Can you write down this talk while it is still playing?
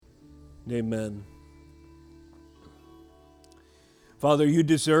Amen. Father, you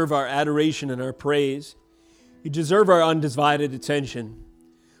deserve our adoration and our praise. You deserve our undivided attention.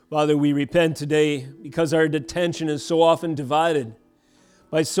 Father, we repent today because our attention is so often divided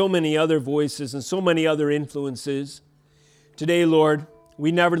by so many other voices and so many other influences. Today, Lord,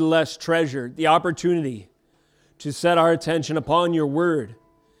 we nevertheless treasure the opportunity to set our attention upon your word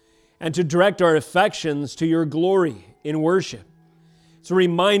and to direct our affections to your glory in worship. It's a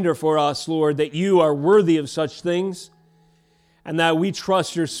reminder for us, Lord, that you are worthy of such things and that we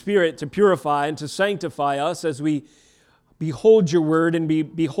trust your Spirit to purify and to sanctify us as we behold your word and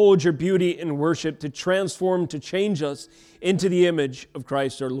behold your beauty in worship, to transform, to change us into the image of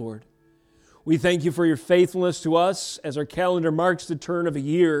Christ our Lord. We thank you for your faithfulness to us as our calendar marks the turn of a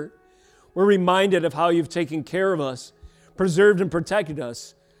year. We're reminded of how you've taken care of us, preserved and protected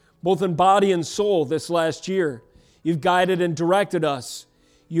us, both in body and soul this last year. You've guided and directed us.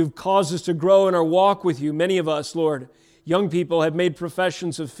 You've caused us to grow in our walk with you. Many of us, Lord, young people have made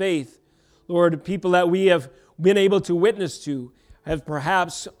professions of faith. Lord, people that we have been able to witness to have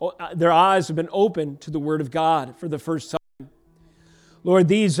perhaps their eyes have been opened to the Word of God for the first time. Lord,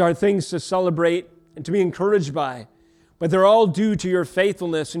 these are things to celebrate and to be encouraged by, but they're all due to your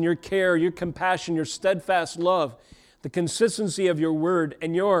faithfulness and your care, your compassion, your steadfast love, the consistency of your Word,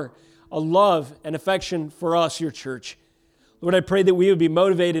 and your love and affection for us, your church. Lord, I pray that we would be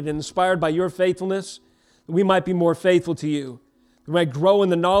motivated and inspired by your faithfulness, that we might be more faithful to you, that we might grow in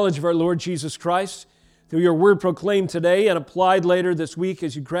the knowledge of our Lord Jesus Christ through your word proclaimed today and applied later this week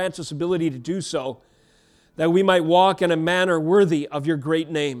as you grant us ability to do so, that we might walk in a manner worthy of your great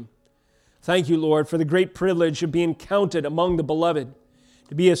name. Thank you, Lord, for the great privilege of being counted among the beloved,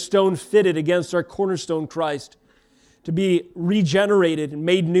 to be a stone fitted against our cornerstone Christ, to be regenerated and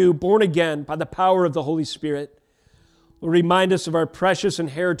made new, born again by the power of the Holy Spirit. Lord, remind us of our precious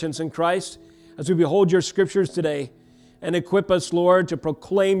inheritance in Christ as we behold your scriptures today, and equip us, Lord, to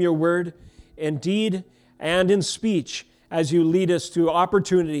proclaim your word in deed and in speech as you lead us to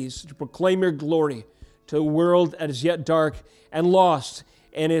opportunities to proclaim your glory to a world that is yet dark and lost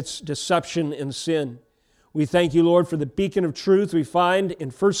in its deception and sin. We thank you, Lord, for the beacon of truth we find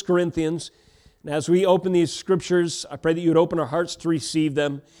in 1 Corinthians. And as we open these scriptures, I pray that you would open our hearts to receive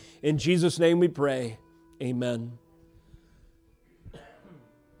them. In Jesus' name we pray. Amen.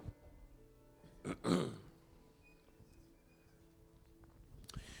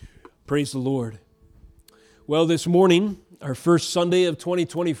 Praise the Lord. Well, this morning, our first Sunday of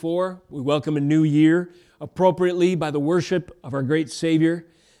 2024, we welcome a new year appropriately by the worship of our great Savior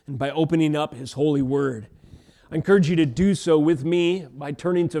and by opening up His holy word. I encourage you to do so with me by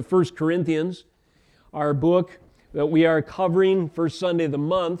turning to 1 Corinthians, our book that we are covering first Sunday of the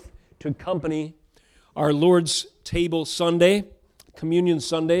month to accompany our Lord's Table Sunday, Communion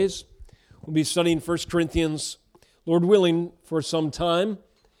Sundays. We'll be studying 1 Corinthians, Lord willing, for some time.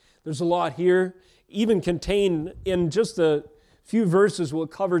 There's a lot here, even contained in just a few verses we'll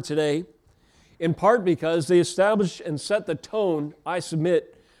cover today, in part because they establish and set the tone, I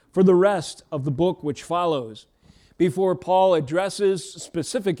submit, for the rest of the book which follows. Before Paul addresses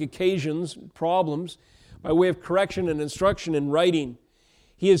specific occasions, problems, by way of correction and instruction in writing,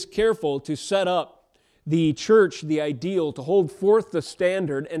 he is careful to set up the church, the ideal, to hold forth the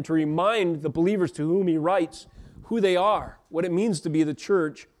standard and to remind the believers to whom he writes who they are, what it means to be the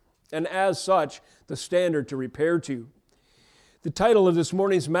church, and as such, the standard to repair to. The title of this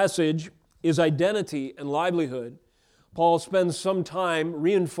morning's message is Identity and Livelihood. Paul spends some time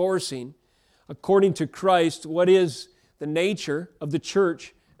reinforcing, according to Christ, what is the nature of the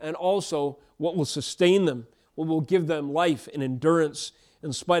church and also what will sustain them, what will give them life and endurance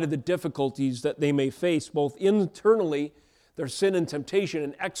in spite of the difficulties that they may face, both internally, their sin and temptation,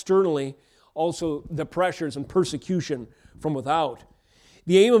 and externally, also the pressures and persecution from without.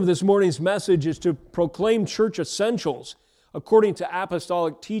 The aim of this morning's message is to proclaim church essentials according to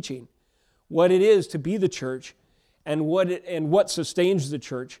apostolic teaching, what it is to be the church and what sustains the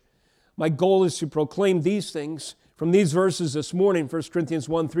church. My goal is to proclaim these things from these verses this morning, 1 Corinthians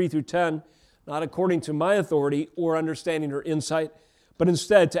 1, 3 through 10, not according to my authority or understanding or insight, but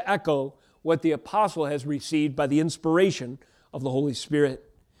instead to echo what the apostle has received by the inspiration of the Holy Spirit.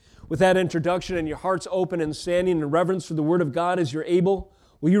 With that introduction and your hearts open and standing in reverence for the Word of God as you're able,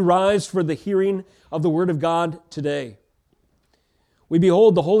 will you rise for the hearing of the Word of God today? We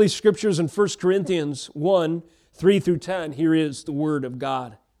behold the Holy Scriptures in 1 Corinthians 1, 3 through 10. Here is the Word of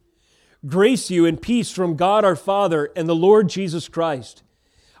God. Grace to you and peace from God our Father and the Lord Jesus Christ.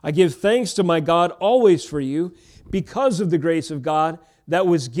 I give thanks to my God always for you because of the grace of God that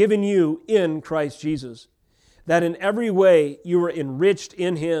was given you in Christ Jesus, that in every way you were enriched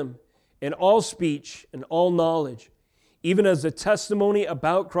in Him, in all speech and all knowledge, even as the testimony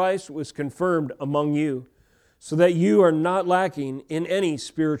about Christ was confirmed among you, so that you are not lacking in any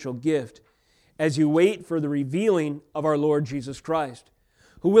spiritual gift, as you wait for the revealing of our Lord Jesus Christ,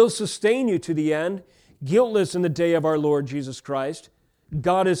 who will sustain you to the end, guiltless in the day of our Lord Jesus Christ.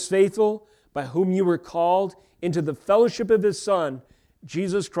 God is faithful, by whom you were called into the fellowship of His Son,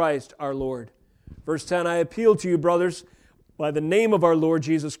 Jesus Christ our Lord. Verse 10, I appeal to you, brothers, by the name of our Lord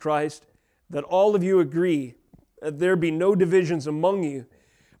Jesus Christ, that all of you agree, that there be no divisions among you,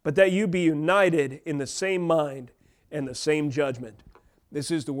 but that you be united in the same mind and the same judgment. This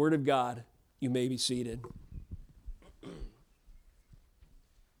is the Word of God. You may be seated.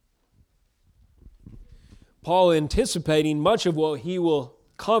 Paul anticipating much of what he will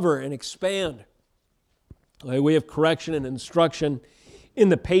cover and expand by way of correction and instruction in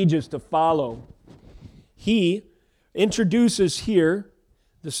the pages to follow. He introduces here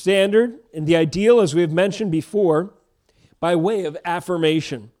the standard and the ideal, as we have mentioned before, by way of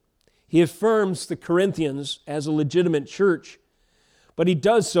affirmation. He affirms the Corinthians as a legitimate church, but he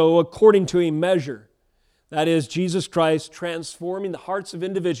does so according to a measure. That is, Jesus Christ transforming the hearts of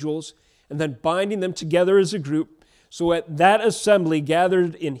individuals and then binding them together as a group, so at that assembly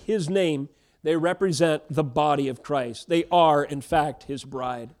gathered in His name, they represent the body of Christ. They are, in fact, His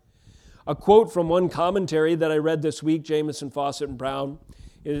bride. A quote from one commentary that I read this week, Jamieson, Fawcett, and Brown,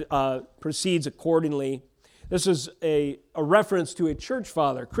 proceeds accordingly. This is a reference to a church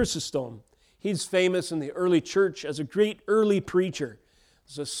father, Chrysostom. He's famous in the early church as a great early preacher.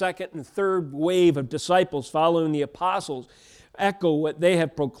 There's a second and third wave of disciples following the apostles echo what they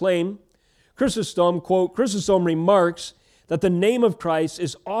have proclaimed. Chrysostom, quote, Chrysostom remarks that the name of Christ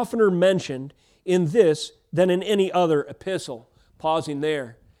is oftener mentioned in this than in any other epistle. Pausing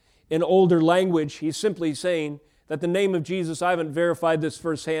there. In older language, he's simply saying that the name of Jesus, I haven't verified this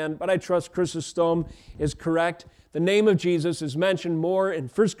firsthand, but I trust Chrysostom is correct. The name of Jesus is mentioned more in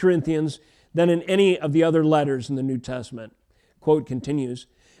 1 Corinthians than in any of the other letters in the New Testament. Quote continues,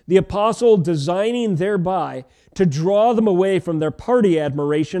 the apostle designing thereby to draw them away from their party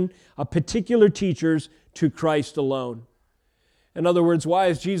admiration of particular teachers to Christ alone. In other words, why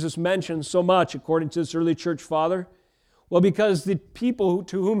is Jesus mentioned so much according to this early church father? Well, because the people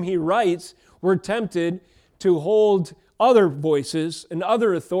to whom he writes were tempted to hold other voices and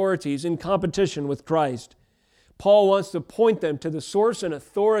other authorities in competition with Christ. Paul wants to point them to the source and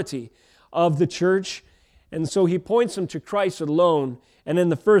authority of the church, and so he points them to Christ alone. And in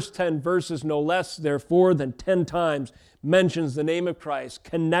the first 10 verses, no less, therefore, than 10 times, mentions the name of Christ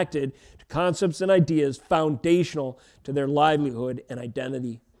connected to concepts and ideas foundational to their livelihood and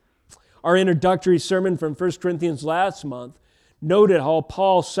identity. Our introductory sermon from 1 Corinthians last month noted how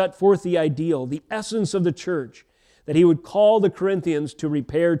Paul set forth the ideal, the essence of the church, that he would call the Corinthians to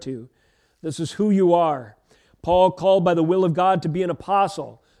repair to. This is who you are. Paul called by the will of God to be an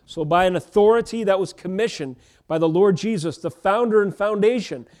apostle. So by an authority that was commissioned by the Lord Jesus, the founder and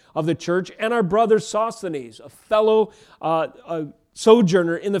foundation of the church, and our brother Sosthenes, a fellow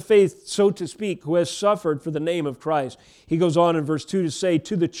sojourner in the faith, so to speak, who has suffered for the name of Christ. He goes on in verse 2 to say,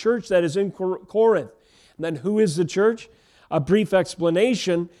 to the church that is in Corinth. And then who is the church? A brief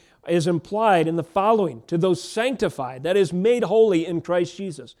explanation is implied in the following. To those sanctified, that is made holy in Christ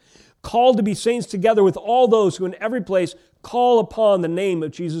Jesus, called to be saints together with all those who in every place call upon the name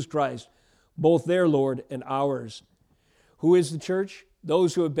of Jesus Christ, both their Lord and ours. Who is the church?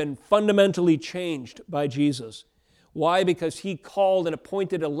 Those who have been fundamentally changed by Jesus. Why? Because He called and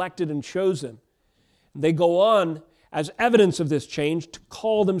appointed, elected, and chose them. They go on, as evidence of this change, to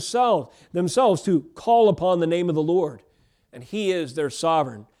call themselves to call upon the name of the Lord. And He is their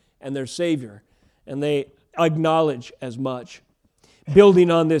sovereign and their Savior. And they acknowledge as much.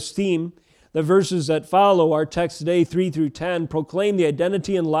 Building on this theme, the verses that follow our text today, 3 through 10, proclaim the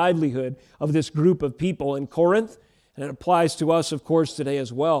identity and livelihood of this group of people in Corinth, and it applies to us, of course, today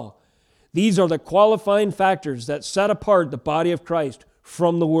as well. These are the qualifying factors that set apart the body of Christ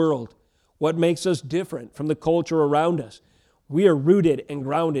from the world. What makes us different from the culture around us? We are rooted and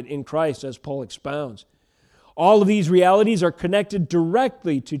grounded in Christ, as Paul expounds. All of these realities are connected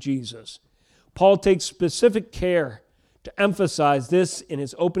directly to Jesus. Paul takes specific care to emphasize this in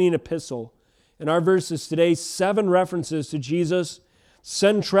his opening epistle. In our verses today, 7 references to Jesus'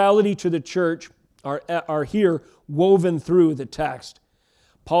 centrality to the church are here woven through the text.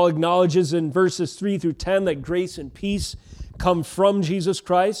 Paul acknowledges in verses 3 through 10 that grace and peace come from Jesus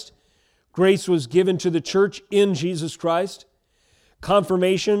Christ. Grace was given to the church in Jesus Christ.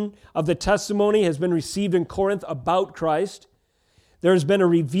 Confirmation of the testimony has been received in Corinth about Christ. There has been a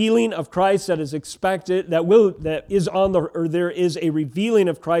revealing of Christ that is expected, there is a revealing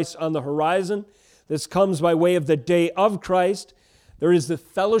of Christ on the horizon. This comes by way of the day of Christ. There is the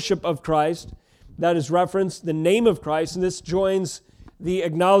fellowship of Christ that is referenced, the name of Christ, and this joins the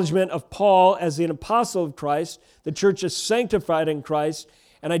acknowledgement of Paul as an apostle of Christ. The church is sanctified in Christ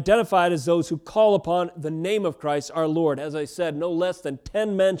and identified as those who call upon the name of Christ our Lord. As I said, no less than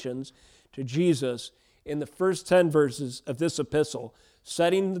 10 mentions to Jesus in the first 10 verses of this epistle,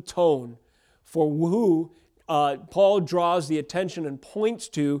 setting the tone for who Paul draws the attention and points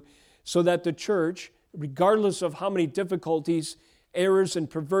to, so that the church, regardless of how many difficulties, errors, and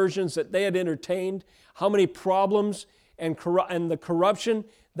perversions that they had entertained, how many problems and the corruption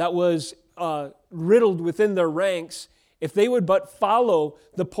that was riddled within their ranks, if they would but follow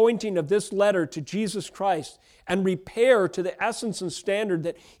the pointing of this letter to Jesus Christ and repair to the essence and standard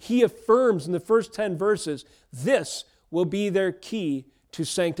that he affirms in the first 10 verses, this will be their key to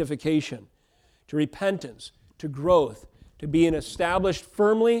sanctification, to repentance, to growth, to being established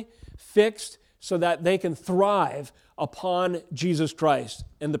firmly, fixed, so that they can thrive upon Jesus Christ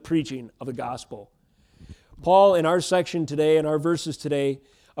and the preaching of the gospel. Paul, in our section today, in our verses today,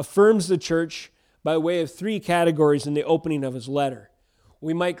 affirms the church by way of 3 categories in the opening of his letter.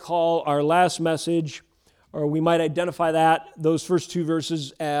 We might call our last message, or we might identify those first 2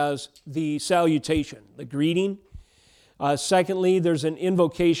 verses as the salutation, the greeting. Secondly, there's an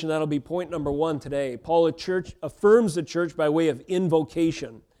invocation. That'll be point number 1 today. Paul affirms the church by way of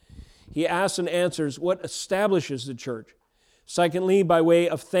invocation. He asks and answers what establishes the church. Secondly, by way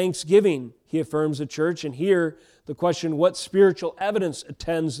of thanksgiving, he affirms the church. And here, the question, what spiritual evidence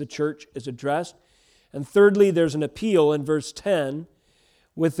attends the church, is addressed. And thirdly, there's an appeal in verse 10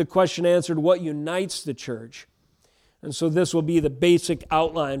 with the question answered, what unites the church? And so this will be the basic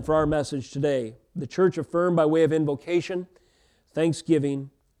outline for our message today. The church affirmed by way of invocation,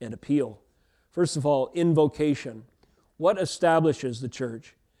 thanksgiving, and appeal. First of all, invocation. What establishes the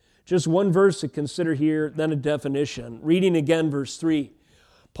church? Just one verse to consider here, then a definition. Reading again verse 3,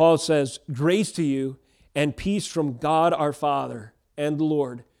 Paul says, grace to you and peace from God our Father and the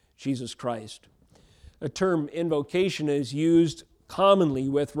Lord Jesus Christ. The term invocation is used commonly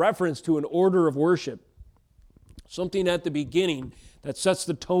with reference to an order of worship, something at the beginning that sets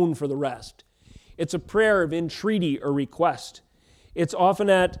the tone for the rest. It's a prayer of entreaty or request. It's often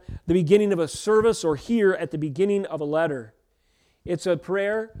at the beginning of a service or here at the beginning of a letter. It's a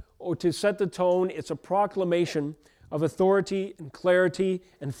prayer or to set the tone. It's a proclamation of authority and clarity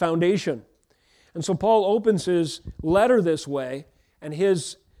and foundation. And so Paul opens his letter this way, and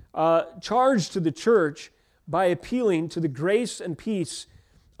his charge to the church by appealing to the grace and peace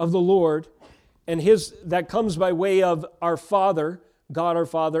of the Lord, and that comes by way of our Father, God our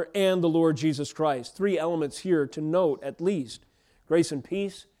Father, and the Lord Jesus Christ. 3 elements here to note at least. Grace and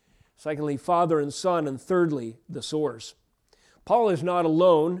peace. Secondly, Father and Son. And thirdly, the source. Paul is not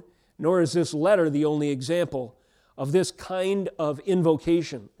alone, nor is this letter the only example of this kind of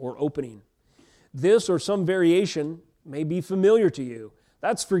invocation or opening. This or some variation may be familiar to you.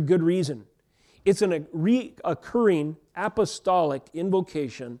 That's for good reason. It's a recurring apostolic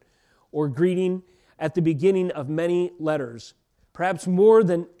invocation or greeting at the beginning of many letters. Perhaps more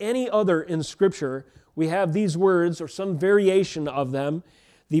than any other in Scripture, we have these words or some variation of them,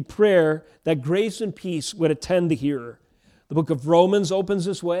 the prayer that grace and peace would attend the hearer. The book of Romans opens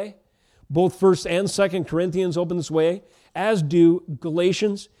this way. Both 1 and 2 Corinthians open this way, as do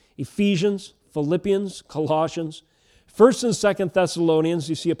Galatians, Ephesians, Philippians, Colossians, 1 and 2 Thessalonians,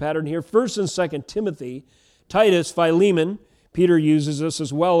 you see a pattern here, 1 and 2 Timothy, Titus, Philemon, Peter uses this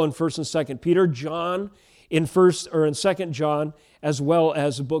as well in 1 and 2 Peter, John in 2 John, as well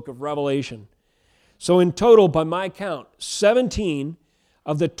as the book of Revelation. So in total, by my count, 17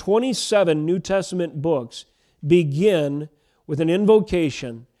 of the 27 New Testament books begin with an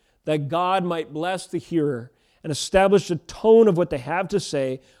invocation that God might bless the hearer and establish the tone of what they have to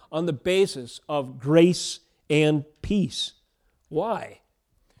say on the basis of grace and peace. Why?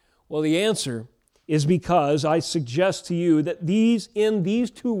 Well, the answer is because I suggest to you that in these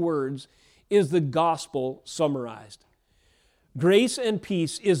 2 words is the gospel summarized. Grace and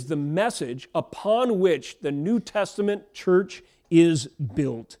peace is the message upon which the New Testament church is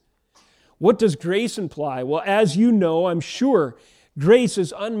built. What does grace imply? Well, as you know, I'm sure, grace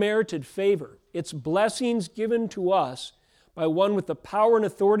is unmerited favor. It's blessings given to us by one with the power and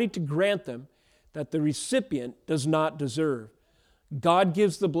authority to grant them that the recipient does not deserve. God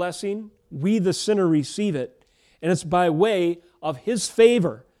gives the blessing, we the sinner receive it, and it's by way of His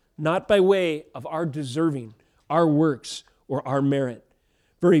favor, not by way of our deserving, our works, or our merit.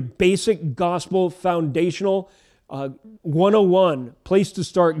 Very basic gospel foundational 101, place to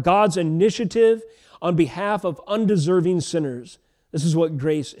start, God's initiative on behalf of undeserving sinners. This is what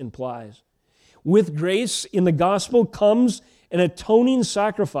grace implies. With grace in the gospel comes an atoning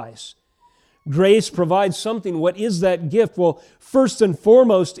sacrifice. Grace provides something. What is that gift? Well, first and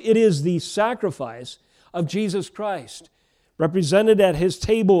foremost, it is the sacrifice of Jesus Christ, represented at his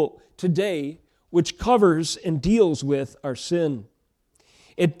table today, which covers and deals with our sin.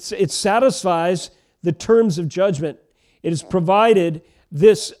 It satisfies the terms of judgment. It has provided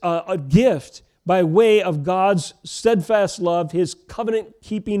this a gift by way of God's steadfast love, his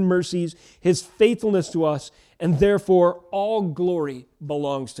covenant-keeping mercies, his faithfulness to us, and therefore all glory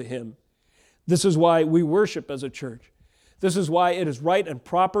belongs to him. This is why we worship as a church. This is why it is right and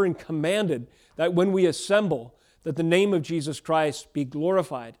proper and commanded that when we assemble, that the name of Jesus Christ be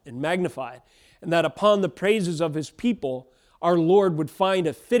glorified and magnified, and that upon the praises of his people, our Lord would find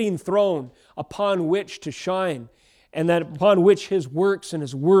a fitting throne upon which to shine, and that upon which his works and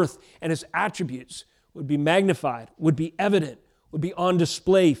his worth and his attributes would be magnified, would be evident, would be on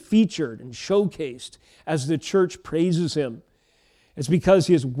display, featured and showcased as the church praises him. It's because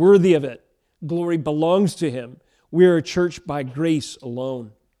he is worthy of it. Glory belongs to him. We are a church by grace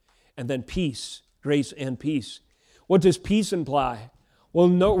alone. And then peace, grace and peace. What does peace imply? Well,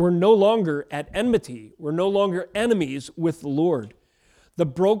 we're no longer at enmity. We're no longer enemies with the Lord. The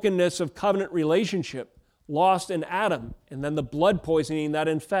brokenness of covenant relationship lost in Adam, and then the blood poisoning that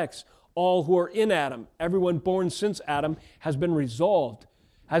infects all who are in Adam. Everyone born since Adam has been resolved,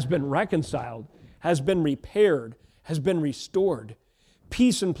 has been reconciled, has been repaired, has been restored.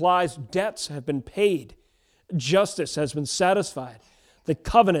 Peace implies debts have been paid. Justice has been satisfied. The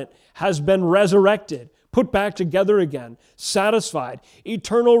covenant has been resurrected, put back together again, satisfied.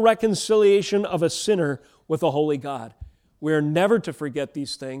 Eternal reconciliation of a sinner with a holy God. We are never to forget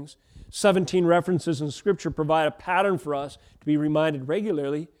these things. 17 references in Scripture provide a pattern for us to be reminded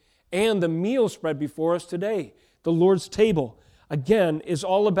regularly. And the meal spread before us today, the Lord's table, again, is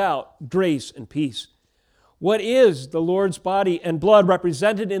all about grace and peace. What is the Lord's body and blood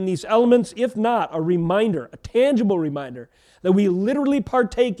represented in these elements, if not a reminder, a tangible reminder, that we literally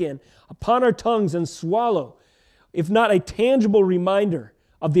partake in upon our tongues and swallow, if not a tangible reminder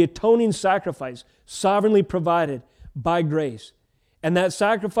of the atoning sacrifice sovereignly provided by grace. And that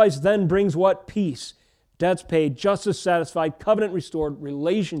sacrifice then brings what? Peace, debts paid, justice satisfied, covenant restored,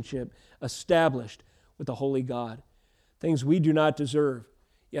 relationship established with the holy God. Things we do not deserve,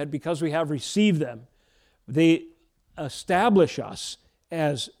 yet because we have received them, they establish us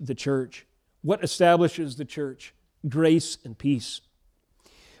as the church. What establishes the church? Grace and peace.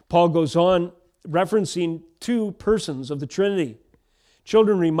 Paul goes on referencing two persons of the Trinity.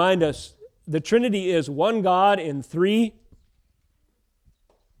 Children remind us the Trinity is one God in three.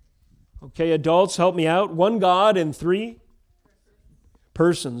 Okay, adults, help me out. One God in three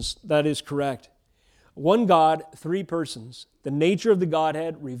persons. That is correct. One God, three persons. The nature of the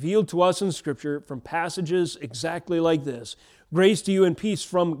Godhead revealed to us in Scripture from passages exactly like this. Grace to you and peace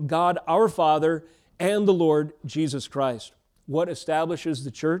from God our Father and the Lord Jesus Christ. What establishes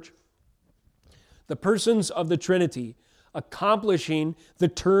the church? The persons of the Trinity accomplishing the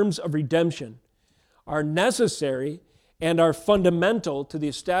terms of redemption are necessary and are fundamental to the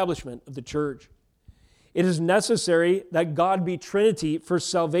establishment of the church. It is necessary that God be Trinity for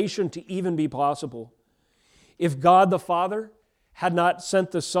salvation to even be possible. If God the Father had not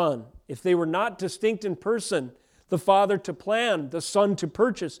sent the Son, if they were not distinct in person, the Father to plan, the Son to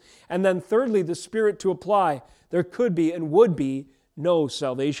purchase, and then thirdly, the Spirit to apply, there could be and would be no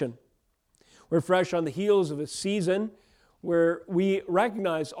salvation. We're fresh on the heels of a season where we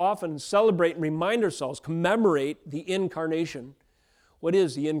recognize, often celebrate, and remind ourselves, commemorate the incarnation. What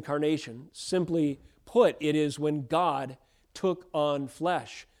is the incarnation? Simply put, it is when God took on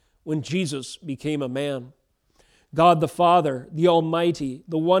flesh, when Jesus became a man. God the Father, the Almighty,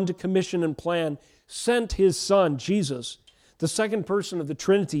 the one to commission and plan, sent his Son, Jesus, the second person of the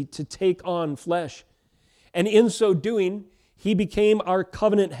Trinity, to take on flesh. And in so doing, he became our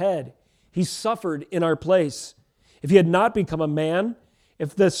covenant head. He suffered in our place. If he had not become a man,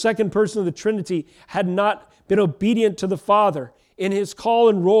 if the second person of the Trinity had not been obedient to the Father in his call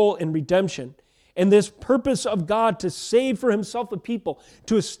and role in redemption, and this purpose of God to save for himself a people,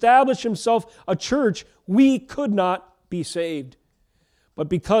 to establish himself a church, we could not be saved. But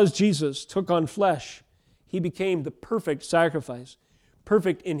because Jesus took on flesh, he became the perfect sacrifice,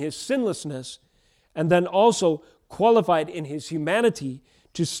 perfect in his sinlessness, and then also qualified in his humanity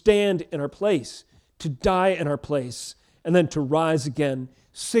to stand in our place, to die in our place, and then to rise again,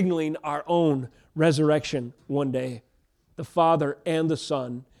 signaling our own resurrection one day. The Father and the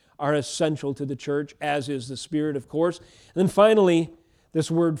Son are essential to the church, as is the Spirit, of course. And then finally,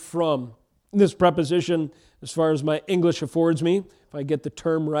 this word from. This preposition, as far as my English affords me, if I get the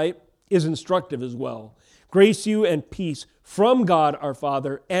term right, is instructive as well. Grace you and peace from God our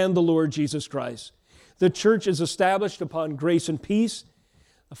Father and the Lord Jesus Christ. The church is established upon grace and peace.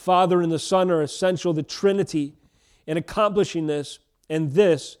 The Father and the Son are essential, the Trinity, in accomplishing this. And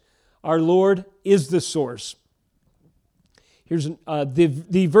this, our Lord, is the source. Here's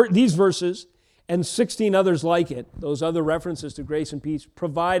these verses and 16 others like it, those other references to grace and peace,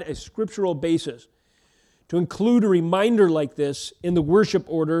 provide a scriptural basis to include a reminder like this in the worship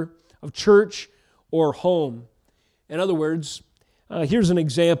order of church or home. In other words, here's an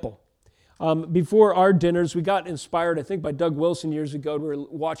example. Before our dinners, we got inspired, I think, by Doug Wilson years ago. We were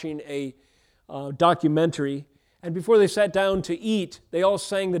watching a documentary, and before they sat down to eat, they all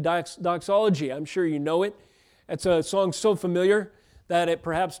sang the doxology. I'm sure you know it. It's a song so familiar that it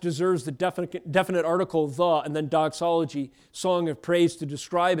perhaps deserves the definite article, the, and then doxology, song of praise to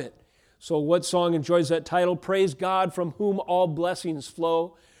describe it. So what song enjoys that title? Praise God from whom all blessings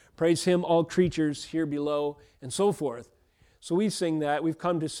flow. Praise Him, all creatures here below, and so forth. So we sing that. We've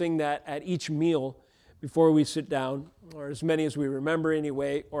come to sing that at each meal before we sit down, or as many as we remember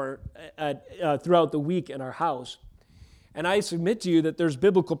anyway, or throughout the week in our house. And I submit to you that there's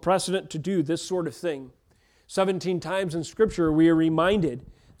biblical precedent to do this sort of thing. 17 times in Scripture we are reminded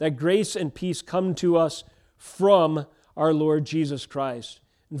that grace and peace come to us from our Lord Jesus Christ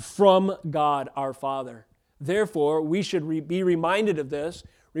and from God our Father. Therefore, we should be reminded of this,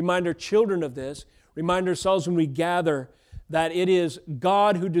 remind our children of this, remind ourselves when we gather that it is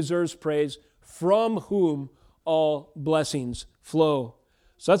God who deserves praise, from whom all blessings flow.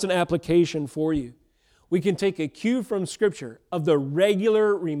 So that's an application for you. We can take a cue from Scripture of the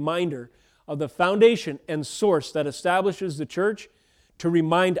regular reminder of the foundation and source that establishes the church to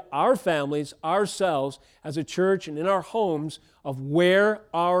remind our families, ourselves as a church and in our homes of where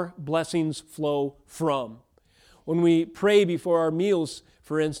our blessings flow from. When we pray before our meals,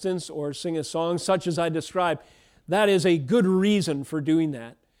 for instance, or sing a song such as I described, that is a good reason for doing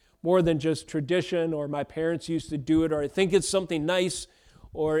that. More than just tradition, or my parents used to do it, or I think it's something nice,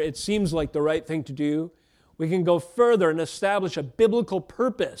 or it seems like the right thing to do. We can go further and establish a biblical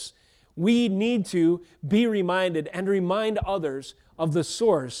purpose. We need to be reminded and remind others of the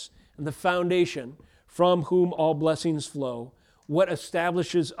source and the foundation from whom all blessings flow, what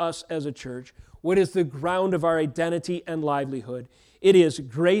establishes us as a church, what is the ground of our identity and livelihood. It is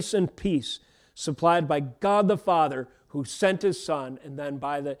grace and peace supplied by God the Father, who sent His Son, and then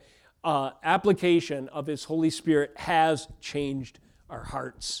by the application of His Holy Spirit has changed our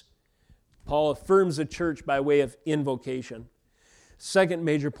hearts. Paul affirms the church by way of invocation. Second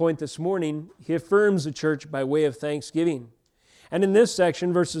major point this morning, he affirms the church by way of thanksgiving. And in this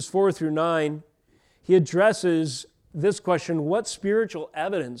section, verses 4 through 9, he addresses this question: what spiritual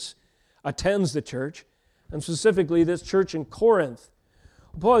evidence attends the church, and specifically this church in Corinth?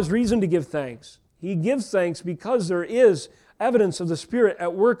 Paul has reason to give thanks. He gives thanks because there is evidence of the Spirit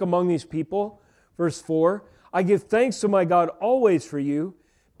at work among these people. Verse 4, I give thanks to my God always for you,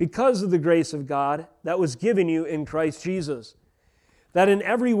 because of the grace of God that was given you in Christ Jesus, that in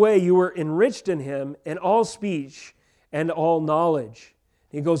every way you were enriched in Him in all speech and all knowledge.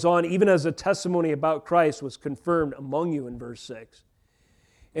 He goes on, even as a testimony about Christ was confirmed among you in verse 6.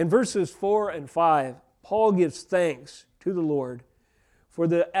 In verses 4 and 5, Paul gives thanks to the Lord for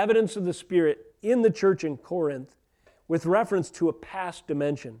the evidence of the Spirit in the church in Corinth with reference to a past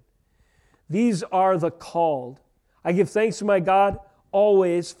dimension. These are the called. I give thanks to my God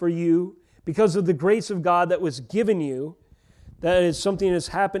always for you because of the grace of God that was given you. That is something that has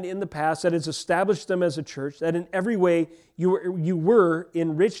happened in the past, that has established them as a church, that in every way you were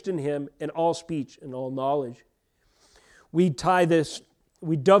enriched in Him in all speech and all knowledge. We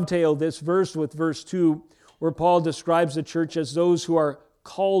dovetail this verse with verse 2, where Paul describes the church as those who are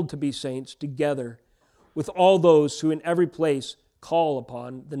called to be saints together with all those who in every place call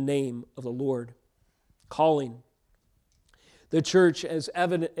upon the name of the Lord. Calling. The church, as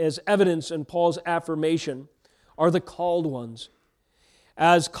evidence in Paul's affirmation, are the called ones.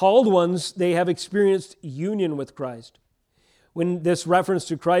 As called ones, they have experienced union with Christ. When this reference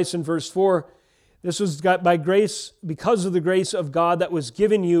to Christ in verse 4, this was got by grace, because of the grace of God that was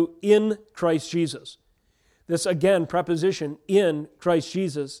given you in Christ Jesus. This, again, preposition, in Christ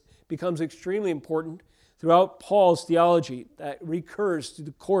Jesus, becomes extremely important throughout Paul's theology that recurs through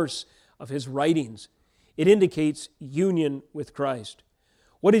the course of his writings. It indicates union with Christ.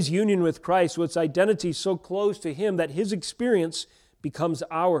 What is union with Christ? Well, it's identity so close to Him that His experience becomes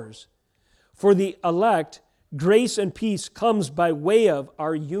ours. For the elect, Grace and peace comes by way of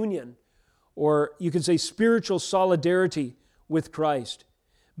our union, or you could say spiritual solidarity with Christ.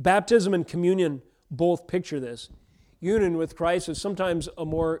 Baptism and communion both picture this. Union with Christ is sometimes a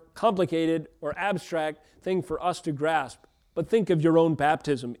more complicated or abstract thing for us to grasp. But think of your own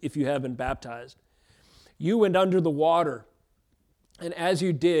baptism if you have been baptized. You went under the water, and as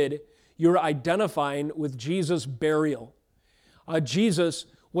you did, you're identifying with Jesus' burial. Jesus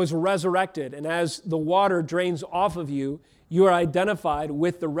was resurrected, and as the water drains off of you, you are identified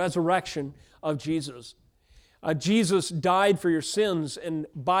with the resurrection of Jesus. Jesus died for your sins, and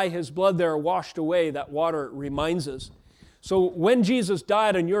by His blood they are washed away. That water reminds us. So when Jesus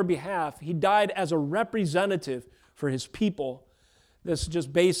died on your behalf, He died as a representative for His people. This is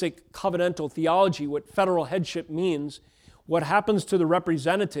just basic covenantal theology, what federal headship means. What happens to the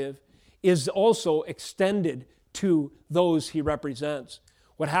representative is also extended to those he represents.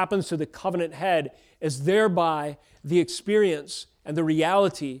 What happens to the covenant head is thereby the experience and the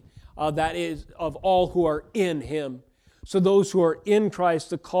reality that is of all who are in Him. So those who are in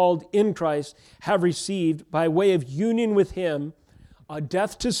Christ, the called in Christ, have received by way of union with Him a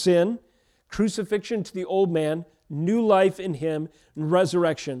death to sin, crucifixion to the old man, new life in Him, and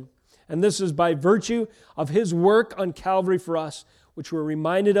resurrection. And this is by virtue of His work on Calvary for us, which we're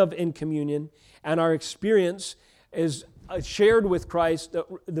reminded of in communion, and our experience is shared with Christ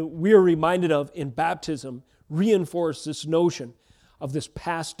that we are reminded of in baptism, reinforce this notion of this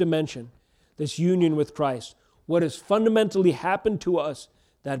past dimension, this union with Christ. What has fundamentally happened to us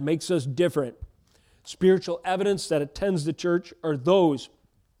that makes us different. Spiritual evidence that attends the church are those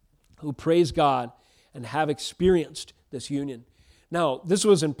who praise God and have experienced this union. Now, this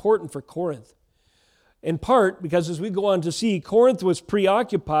was important for Corinth, in part because as we go on to see, Corinth was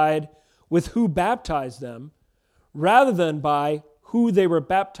preoccupied with who baptized them rather than by who they were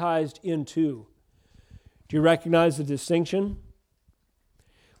baptized into. Do you recognize the distinction?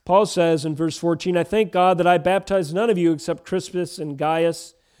 Paul says in verse 14, I thank God that I baptized none of you except Crispus and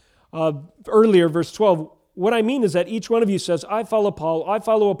Gaius. Earlier, verse 12, what I mean is that each one of you says, I follow Paul, I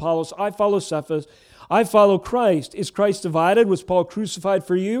follow Apollos, I follow Cephas, I follow Christ. Is Christ divided? Was Paul crucified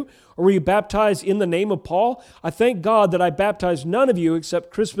for you? Or were you baptized in the name of Paul? I thank God that I baptized none of you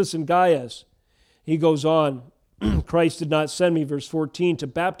except Crispus and Gaius. He goes on, Christ did not send me, verse 14, to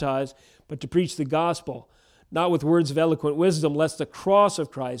baptize, but to preach the gospel, not with words of eloquent wisdom, lest the cross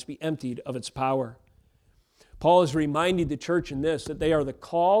of Christ be emptied of its power. Paul is reminding the church in this, that they are the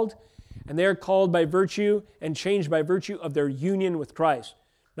called, and they are called by virtue and changed by virtue of their union with Christ.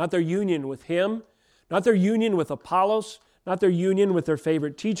 Not their union with Him, not their union with Apollos, not their union with their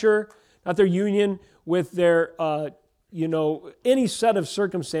favorite teacher, not their union with their, any set of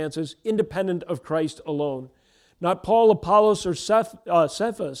circumstances independent of Christ alone. Not Paul, Apollos, or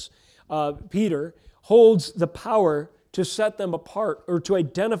Cephas, Peter, holds the power to set them apart or to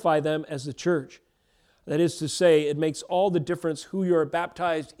identify them as the church. That is to say, it makes all the difference who you're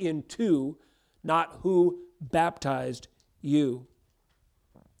baptized into, not who baptized you.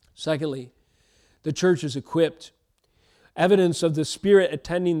 Secondly, the church is equipped. Evidence of the Spirit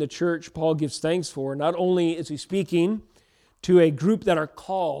attending the church, Paul gives thanks for. Not only is he speaking to a group that are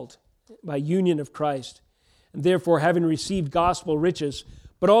called by union of Christ, and therefore having received gospel riches,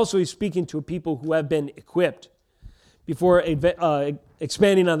 but also he's speaking to a people who have been equipped. Before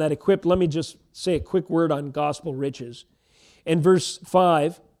expanding on that equipped, let me just say a quick word on gospel riches. In verse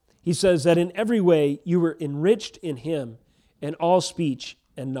 5, he says that in every way you were enriched in Him in all speech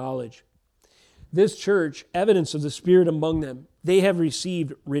and knowledge. This church, evidence of the Spirit among them, they have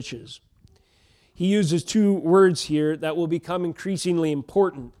received riches. He uses two words here that will become increasingly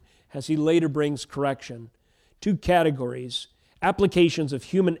important as he later brings correction. Two categories, applications of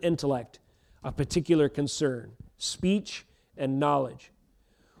human intellect, a particular concern, speech and knowledge.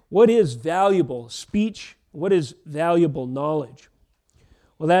 What is valuable speech? What is valuable knowledge?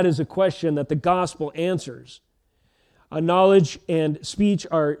 Well, that is a question that the gospel answers. Knowledge and speech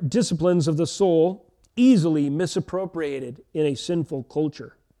are disciplines of the soul, easily misappropriated in a sinful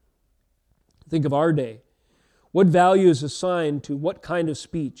culture. Think of our day. What value is assigned to what kind of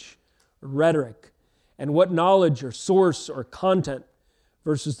speech, rhetoric, and what knowledge or source or content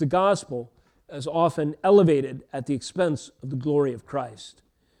versus the gospel is often elevated at the expense of the glory of Christ.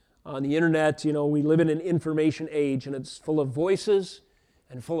 On the internet, we live in an information age, and it's full of voices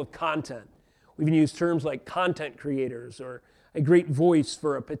and full of content. We even use terms like content creators or a great voice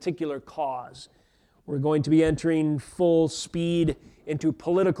for a particular cause. We're going to be entering full speed into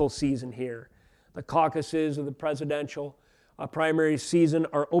political season here. The caucuses of the presidential primary season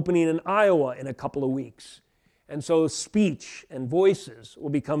are opening in Iowa in a couple of weeks. And so speech and voices will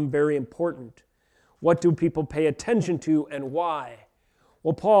become very important. What do people pay attention to and why?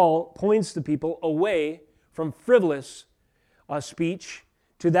 Well, Paul points the people away from frivolous speech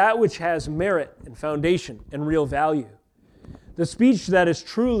to that which has merit and foundation and real value. The speech that is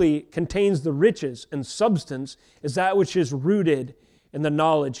truly contains the riches and substance is that which is rooted in the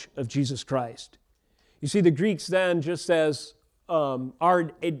knowledge of Jesus Christ. You see, the Greeks then, just as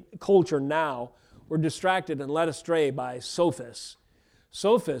our culture now, were distracted and led astray by sophists.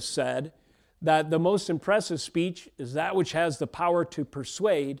 Sophists said that the most impressive speech is that which has the power to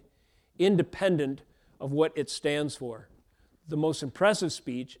persuade, independent of what it stands for. The most impressive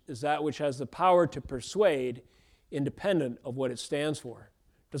speech is that which has the power to persuade, independent of what it stands for.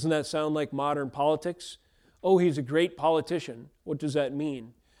 Doesn't that sound like modern politics? Oh, he's a great politician. What does that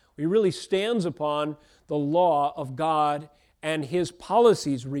mean? He really stands upon the law of God, and his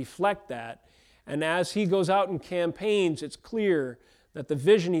policies reflect that. And as he goes out and campaigns, it's clear that the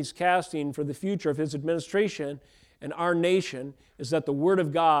vision he's casting for the future of his administration and our nation is that the Word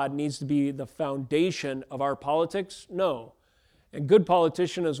of God needs to be the foundation of our politics? No. A good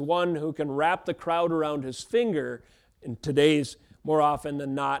politician is one who can wrap the crowd around his finger in today's, more often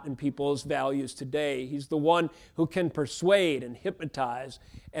than not, in people's values today. He's the one who can persuade and hypnotize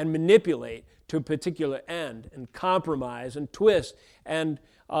and manipulate to a particular end and compromise and twist and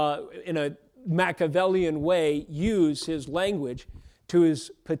in a Machiavellian way use his language to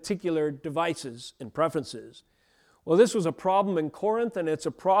his particular devices and preferences. Well, this was a problem in Corinth, and it's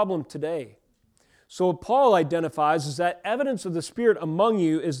a problem today. So what Paul identifies is that evidence of the Spirit among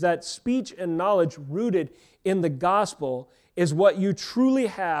you is that speech and knowledge rooted in the gospel is what you truly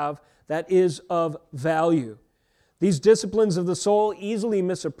have that is of value. These disciplines of the soul, easily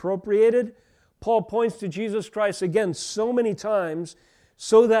misappropriated, Paul points to Jesus Christ again so many times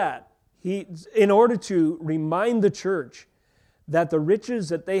so that in order to remind the church that the riches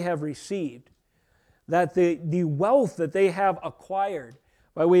that they have received, that the wealth that they have acquired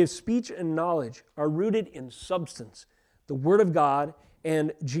by way of speech and knowledge are rooted in substance, the Word of God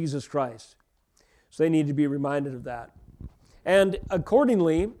and Jesus Christ. So they need to be reminded of that. And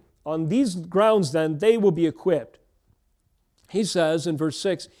accordingly, on these grounds then, they will be equipped. He says in verse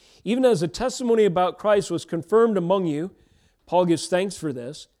 6, even as the testimony about Christ was confirmed among you, Paul gives thanks for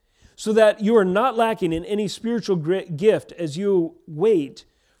this, so that you are not lacking in any spiritual gift as you wait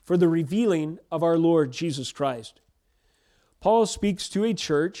for the revealing of our Lord Jesus Christ. Paul speaks to a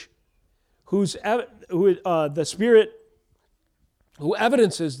church who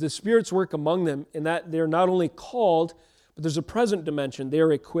evidences the Spirit's work among them in that they're not only called, but there's a present dimension. They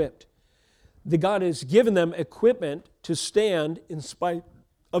are equipped. God has given them equipment to stand in spite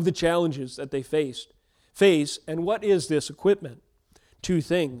of the challenges that they face. And what is this equipment? Two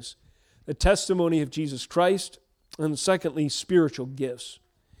things: the testimony of Jesus Christ, and secondly, spiritual gifts.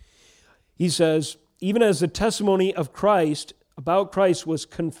 He says, even as the testimony of Christ, about Christ, was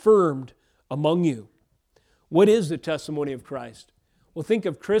confirmed among you. What is the testimony of Christ? Well, think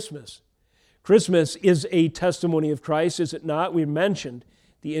of Christmas. Christmas is a testimony of Christ, is it not? We mentioned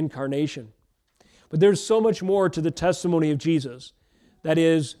the incarnation. But there's so much more to the testimony of Jesus. That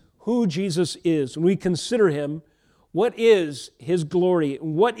is, who Jesus is. When we consider him, what is his glory?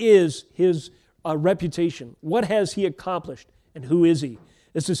 What is his reputation? What has he accomplished? And who is he?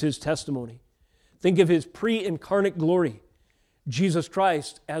 This is his testimony. Think of his pre-incarnate glory. Jesus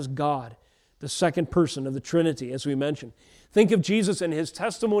Christ as God, the second person of the Trinity, as we mentioned. Think of Jesus and his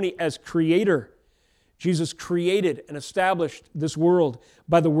testimony as creator. Jesus created and established this world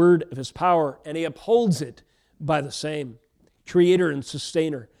by the word of his power, and he upholds it by the same. Creator and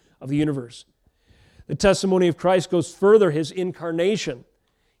sustainer of the universe. The testimony of Christ goes further: his incarnation,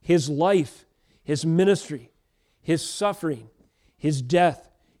 his life, his ministry, his suffering, his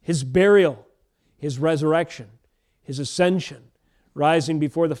death, his burial, his resurrection, his ascension, rising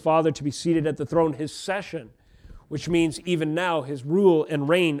before the Father to be seated at the throne, his session, which means even now his rule and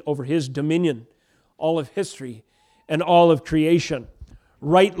reign over his dominion, all of history and all of creation,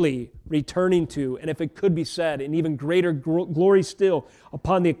 rightly returning to, and if it could be said, in even greater glory still,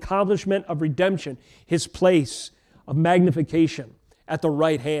 upon the accomplishment of redemption, his place of magnification at the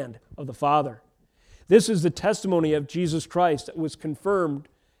right hand of the Father. This is the testimony of Jesus Christ that was confirmed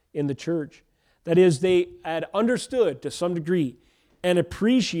in the church. That is, they had understood to some degree and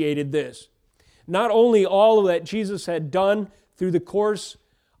appreciated this. Not only all that Jesus had done through the course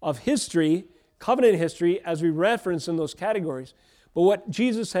of history, covenant history, as we reference in those categories, but what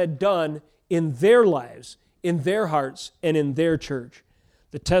Jesus had done in their lives, in their hearts, and in their church.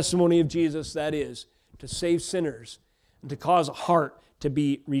 The testimony of Jesus, that is, to save sinners and to cause a heart to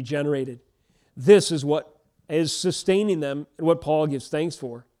be regenerated. This is what is sustaining them and what Paul gives thanks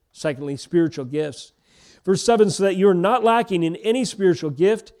for. Secondly, spiritual gifts. Verse 7, so that you are not lacking in any spiritual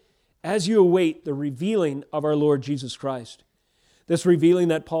gift as you await the revealing of our Lord Jesus Christ. This revealing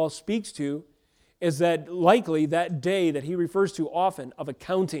that Paul speaks to is that likely that day that he refers to often of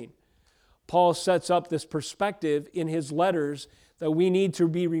accounting. Paul sets up this perspective in his letters that we need to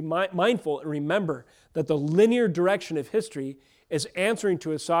be mindful and remember that the linear direction of history is answering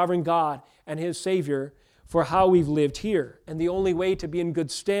to a sovereign God and His Savior for how we've lived here. And the only way to be in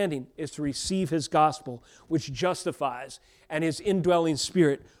good standing is to receive His gospel, which justifies, and His indwelling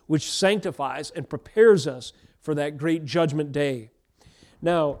Spirit, which sanctifies and prepares us for that great judgment day.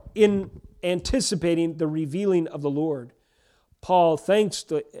 Now, in anticipating the revealing of the Lord, Paul thanks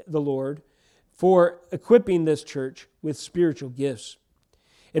the Lord for equipping this church with spiritual gifts.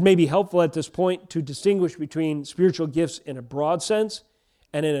 It may be helpful at this point to distinguish between spiritual gifts in a broad sense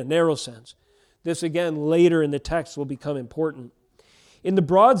and in a narrow sense. This, again, later in the text will become important. In the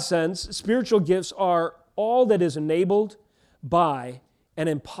broad sense, spiritual gifts are all that is enabled by and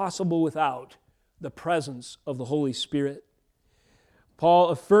impossible without the presence of the Holy Spirit. Paul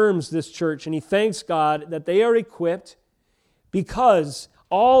affirms this church, and he thanks God that they are equipped because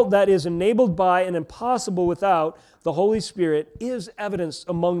all that is enabled by and impossible without the Holy Spirit is evidenced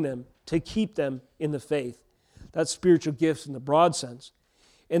among them to keep them in the faith. That's spiritual gifts in the broad sense.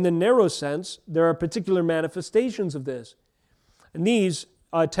 In the narrow sense, there are particular manifestations of this. And these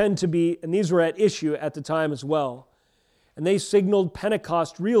these were at issue at the time as well. And they signaled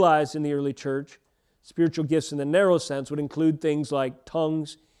Pentecost realized in the early church. Spiritual gifts in the narrow sense would include things like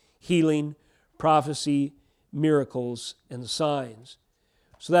tongues, healing, prophecy, miracles, and signs.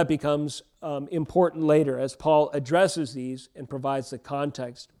 So that becomes important later as Paul addresses these and provides the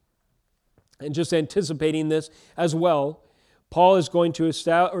context. And just anticipating this as well, Paul is going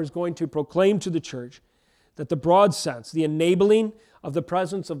to proclaim to the church that the broad sense, the enabling of the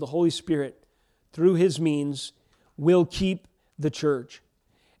presence of the Holy Spirit through His means will keep the church.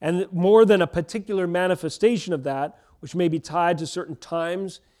 And more than a particular manifestation of that, which may be tied to certain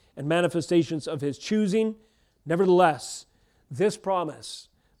times and manifestations of His choosing, nevertheless, this promise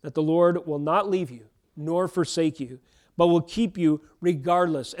that the Lord will not leave you nor forsake you, but will keep you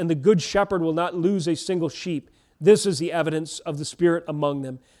regardless, and the good shepherd will not lose a single sheep. This is the evidence of the Spirit among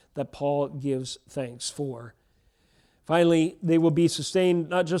them that Paul gives thanks for. Finally, they will be sustained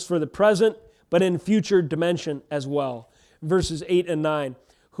not just for the present, but in future dimension as well. Verses 8 and 9,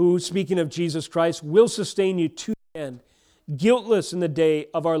 who, speaking of Jesus Christ, will sustain you to the end, guiltless in the day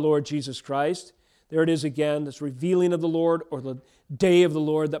of our Lord Jesus Christ. There it is again, this revealing of the Lord, or the day of the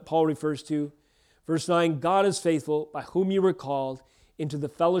Lord that Paul refers to. Verse 9, God is faithful, by whom you were called into the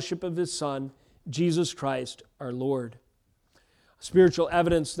fellowship of His Son, Jesus Christ our Lord. Spiritual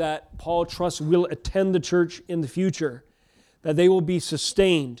evidence that Paul trusts will attend the church in the future, that they will be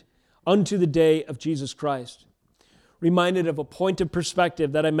sustained unto the day of Jesus Christ. Reminded of a point of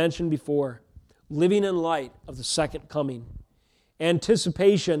perspective that I mentioned before, living in light of the second coming.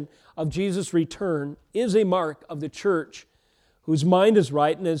 Anticipation of Jesus' return is a mark of the church whose mind is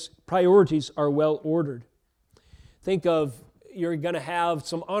right and his priorities are well ordered. Think of, you're going to have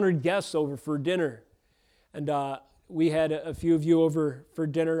some honored guests over for dinner. And we had a few of you over for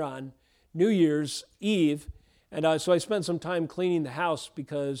dinner on New Year's Eve. And so I spent some time cleaning the house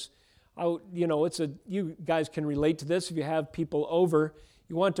because, you guys can relate to this. If you have people over,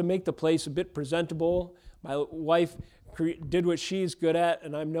 you want to make the place a bit presentable. My wife did what she's good at,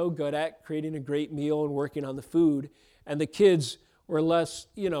 and I'm no good at, creating a great meal and working on the food. And the kids were less,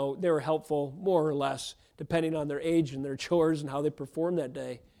 they were helpful, more or less, depending on their age and their chores and how they performed that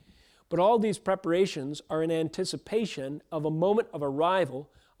day. But all these preparations are in anticipation of a moment of arrival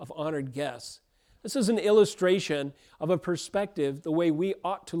of honored guests. This is an illustration of a perspective, the way we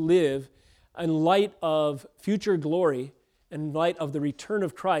ought to live in light of future glory, in light of the return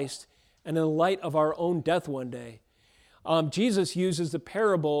of Christ, and in light of our own death one day. Jesus uses the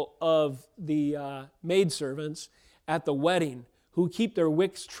parable of the maidservants at the wedding who keep their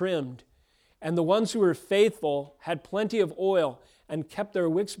wicks trimmed. And the ones who were faithful had plenty of oil and kept their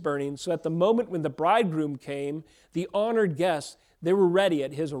wicks burning, so at the moment when the bridegroom came, the honored guests, they were ready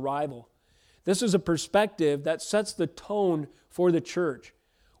at his arrival. This is a perspective that sets the tone for the church.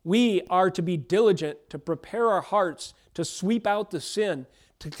 We are to be diligent to prepare our hearts to sweep out the sin,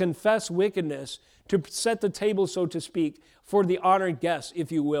 to confess wickedness, to set the table, so to speak, for the honored guests,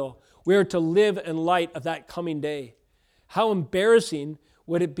 if you will. We are to live in light of that coming day. How embarrassing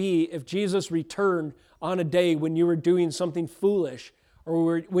would it be if Jesus returned on a day when you were doing something foolish,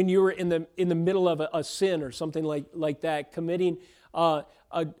 or when you were in the middle of a sin or something like that, committing a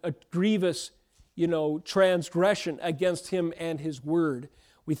grievous, transgression against Him and His Word?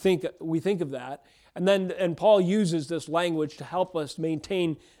 We think of that. And Paul uses this language to help us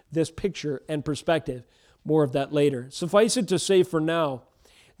maintain this picture and perspective. More of that later. Suffice it to say for now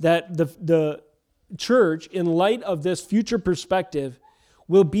that the church, in light of this future perspective,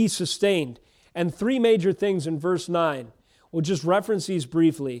 will be sustained. And three major things in verse 9. We'll just reference these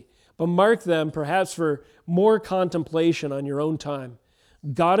briefly, but mark them perhaps for more contemplation on your own time.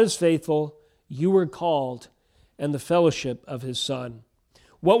 God is faithful, you were called, and the fellowship of His Son.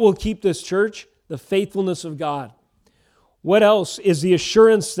 What will keep this church? The faithfulness of God. What else is the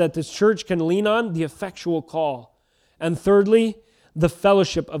assurance that this church can lean on? The effectual call. And thirdly, the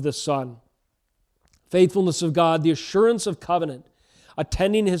fellowship of the Son. Faithfulness of God, the assurance of covenant,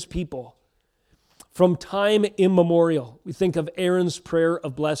 attending His people. From time immemorial, we think of Aaron's prayer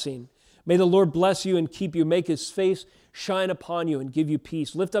of blessing. May the Lord bless you and keep you, make His face shine upon you and give you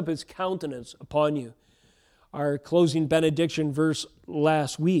peace. Lift up His countenance upon you. Our closing benediction verse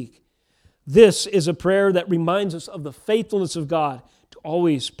last week. This is a prayer that reminds us of the faithfulness of God to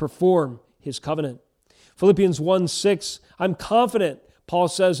always perform His covenant. Philippians 1:6, I'm confident, Paul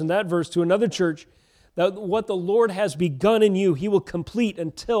says in that verse to another church, that what the Lord has begun in you, He will complete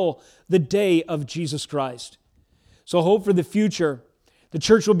until the day of Jesus Christ. So hope for the future. The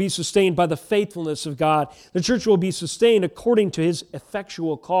church will be sustained by the faithfulness of God. The church will be sustained according to His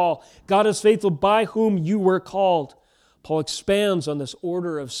effectual call. God is faithful by whom you were called. Paul expands on this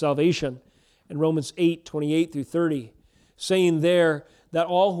order of salvation in Romans 8:28 through 30, saying there that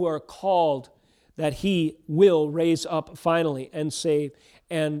all who are called, that He will raise up finally and save,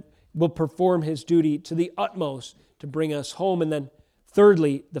 and will perform His duty to the utmost to bring us home. And then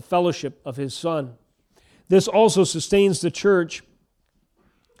thirdly, the fellowship of His Son. This also sustains the church.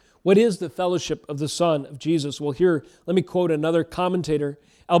 What is the fellowship of the Son of Jesus? Well, here, let me quote another commentator,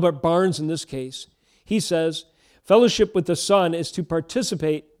 Albert Barnes in this case. He says, fellowship with the Son is to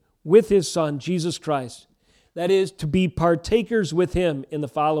participate with His Son, Jesus Christ. That is, to be partakers with Him in the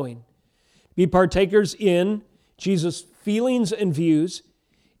following. Be partakers in Jesus' feelings and views,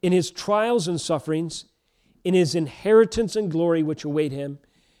 in His trials and sufferings, in His inheritance and glory which await Him,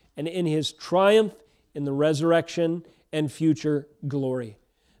 and in His triumph in the resurrection and future glory.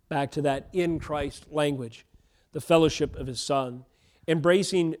 Back to that in Christ language, the fellowship of His Son.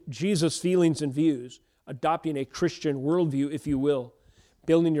 Embracing Jesus' feelings and views, adopting a Christian worldview, if you will,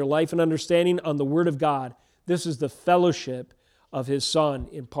 building your life and understanding on the Word of God. This is the fellowship of His Son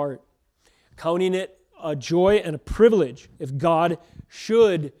in part. Counting it a joy and a privilege if God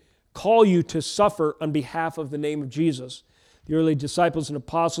should call you to suffer on behalf of the name of Jesus. The early disciples and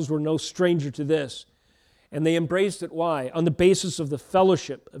apostles were no stranger to this. And they embraced it. Why? On the basis of the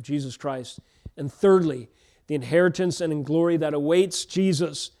fellowship of Jesus Christ. And thirdly, the inheritance and in glory that awaits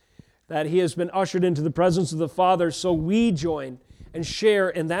Jesus, that He has been ushered into the presence of the Father, so we join and share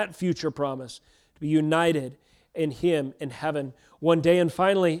in that future promise to be united in Him in heaven one day. And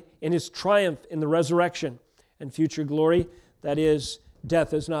finally, in His triumph in the resurrection and future glory, that is,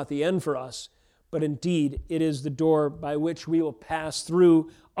 death is not the end for us, but indeed it is the door by which we will pass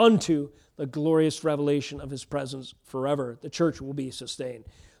through unto the glorious revelation of His presence forever. The church will be sustained.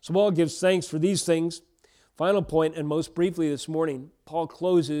 So Paul gives thanks for these things. Final point, and most briefly this morning, Paul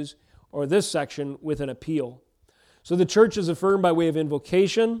closes, or this section, with an appeal. So the church is affirmed by way of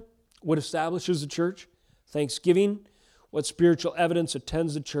invocation. What establishes the church? Thanksgiving. What spiritual evidence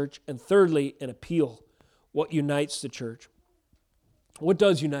attends the church? And thirdly, an appeal. What unites the church? What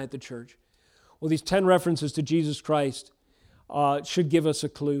does unite the church? Well, these 10 references to Jesus Christ should give us a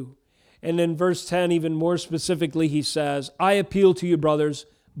clue. And in verse 10, even more specifically, he says, I appeal to you, brothers,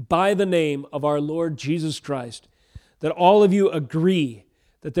 by the name of our Lord Jesus Christ, that all of you agree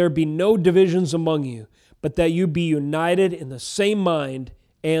that there be no divisions among you, but that you be united in the same mind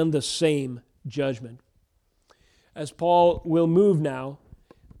and the same judgment. As Paul will move now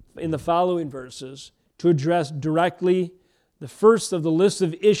in the following verses to address directly the first of the list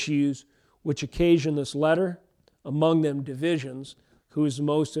of issues which occasion this letter, among them divisions, who is the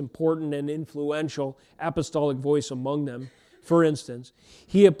most important and influential apostolic voice among them. For instance,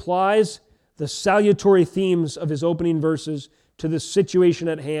 he applies the salutary themes of his opening verses to the situation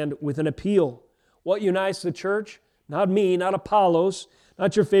at hand with an appeal. What unites the church? Not me, not Apollos,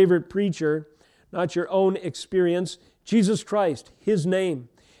 not your favorite preacher, not your own experience. Jesus Christ, His name.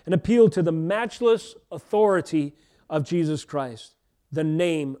 An appeal to the matchless authority of Jesus Christ, the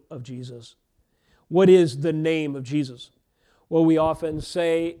name of Jesus. What is the name of Jesus? Well, we often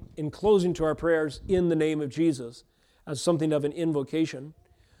say in closing to our prayers, in the name of Jesus, as something of an invocation.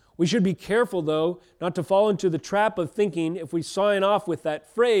 We should be careful, though, not to fall into the trap of thinking if we sign off with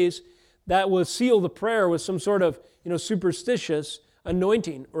that phrase, that will seal the prayer with some sort of superstitious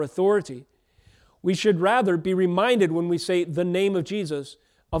anointing, or authority. We should rather be reminded when we say the name of Jesus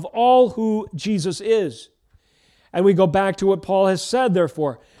of all who Jesus is. And we go back to what Paul has said,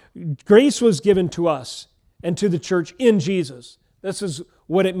 therefore. Grace was given to us and to the church in Jesus. This is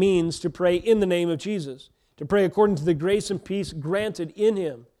what it means to pray in the name of Jesus, to pray according to the grace and peace granted in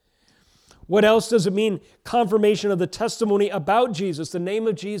Him. What else does it mean? Confirmation of the testimony about Jesus. The name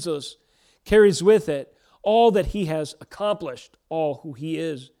of Jesus carries with it all that He has accomplished, all who He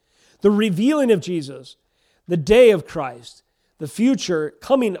is. The revealing of Jesus, the day of Christ, the future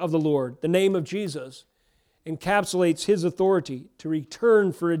coming of the Lord, the name of Jesus, encapsulates His authority to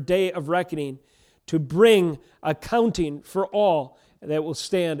return for a day of reckoning, to bring accounting for all that will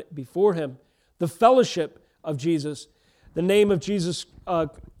stand before Him. The fellowship of Jesus, the name of Jesus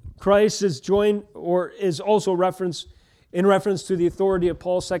Christ is joined or is also in reference to the authority of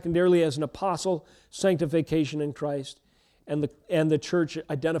Paul secondarily as an apostle, sanctification in Christ, and the church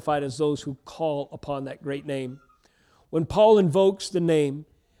identified as those who call upon that great name. When Paul invokes the name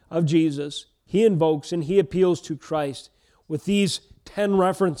of Jesus, he invokes and he appeals to Christ with these 10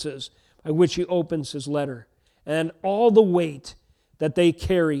 references by which he opens his letter, and all the weight that they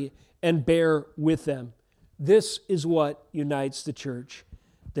carry and bear with them. This is what unites the church.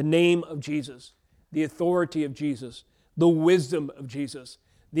 The name of Jesus, the authority of Jesus, the wisdom of Jesus,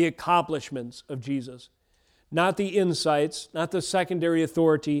 the accomplishments of Jesus. Not the insights, not the secondary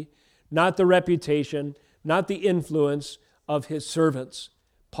authority, not the reputation, not the influence of His servants.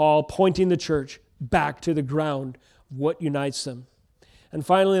 Paul pointing the church back to the ground of what unites them. And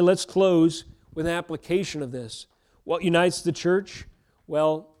finally, let's close with an application of this. What unites the church?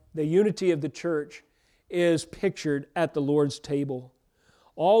 Well, the unity of the church is pictured at the Lord's table.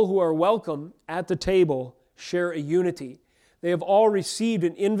 All who are welcome at the table share a unity. They have all received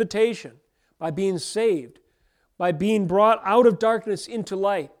an invitation by being saved, by being brought out of darkness into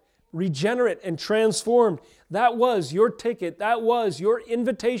light, regenerate and transformed. That was your ticket. That was your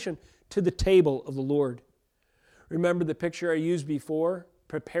invitation to the table of the Lord. Remember the picture I used before,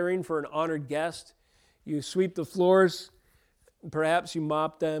 preparing for an honored guest? You sweep the floors, perhaps you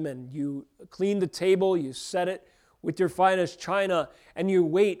mop them, and you clean the table, you set it with your finest china, and you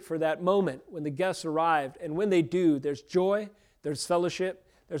wait for that moment when the guests arrive. And when they do, there's joy, there's fellowship,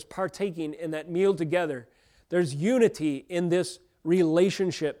 there's partaking in that meal together. There's unity in this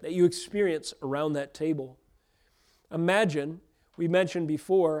relationship that you experience around that table. Imagine, we mentioned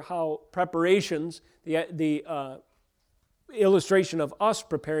before how preparations, the illustration of us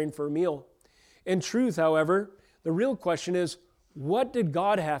preparing for a meal. In truth, however, the real question is, what did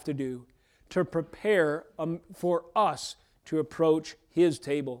God have to do to prepare for us to approach His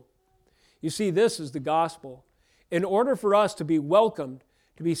table? You see, this is the gospel. In order for us to be welcomed,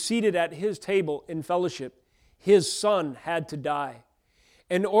 to be seated at His table in fellowship, His Son had to die.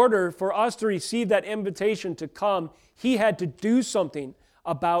 In order for us to receive that invitation to come, He had to do something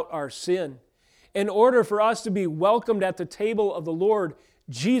about our sin. In order for us to be welcomed at the table of the Lord,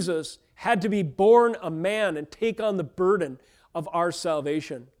 Jesus had to be born a man and take on the burden of our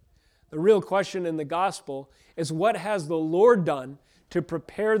salvation. The real question in the gospel is, what has the Lord done to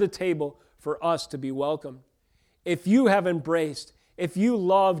prepare the table for us to be welcomed? If you have embraced, if you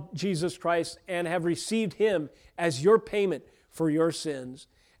love Jesus Christ and have received Him as your payment for your sins,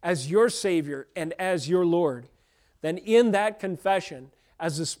 as your Savior and as your Lord, then in that confession,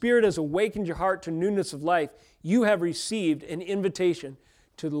 as the Spirit has awakened your heart to newness of life, you have received an invitation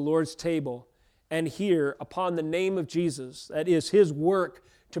to the Lord's table. And here, upon the name of Jesus, that is His work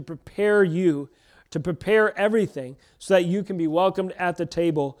to prepare you, to prepare everything so that you can be welcomed at the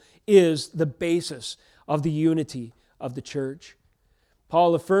table, is the basis of the unity of the church.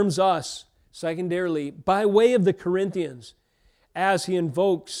 Paul affirms us, secondarily, by way of the Corinthians, as he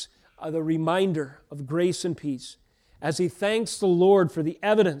invokes the reminder of grace and peace, as he thanks the Lord for the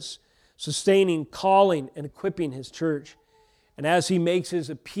evidence sustaining, calling, and equipping His church, and as he makes his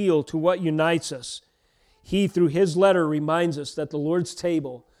appeal to what unites us. He, through his letter, reminds us that the Lord's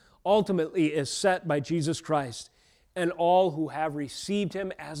table ultimately is set by Jesus Christ, and all who have received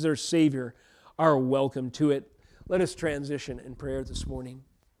Him as their Savior are welcome to it. Let us transition in prayer this morning.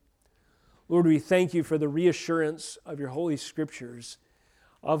 Lord, we thank You for the reassurance of Your Holy Scriptures,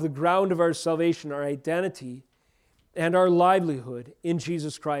 of the ground of our salvation, our identity, and our livelihood in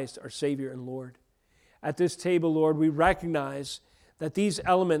Jesus Christ, our Savior and Lord. At this table, Lord, we recognize that these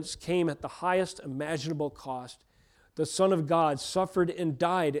elements came at the highest imaginable cost. The Son of God suffered and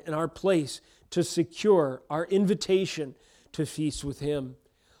died in our place to secure our invitation to feast with Him.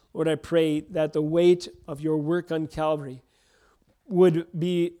 Lord, I pray that the weight of Your work on Calvary would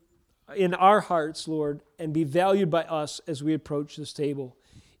be in our hearts, Lord, and be valued by us as we approach this table,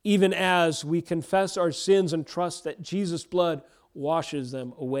 even as we confess our sins and trust that Jesus' blood washes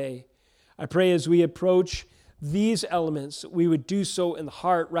them away. I pray as we approach these elements, we would do so in the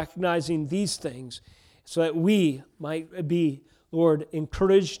heart, recognizing these things, so that we might be, Lord,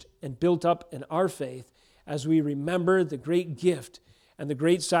 encouraged and built up in our faith as we remember the great gift and the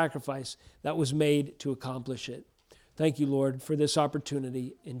great sacrifice that was made to accomplish it. Thank you, Lord, for this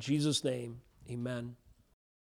opportunity. In Jesus' name, amen.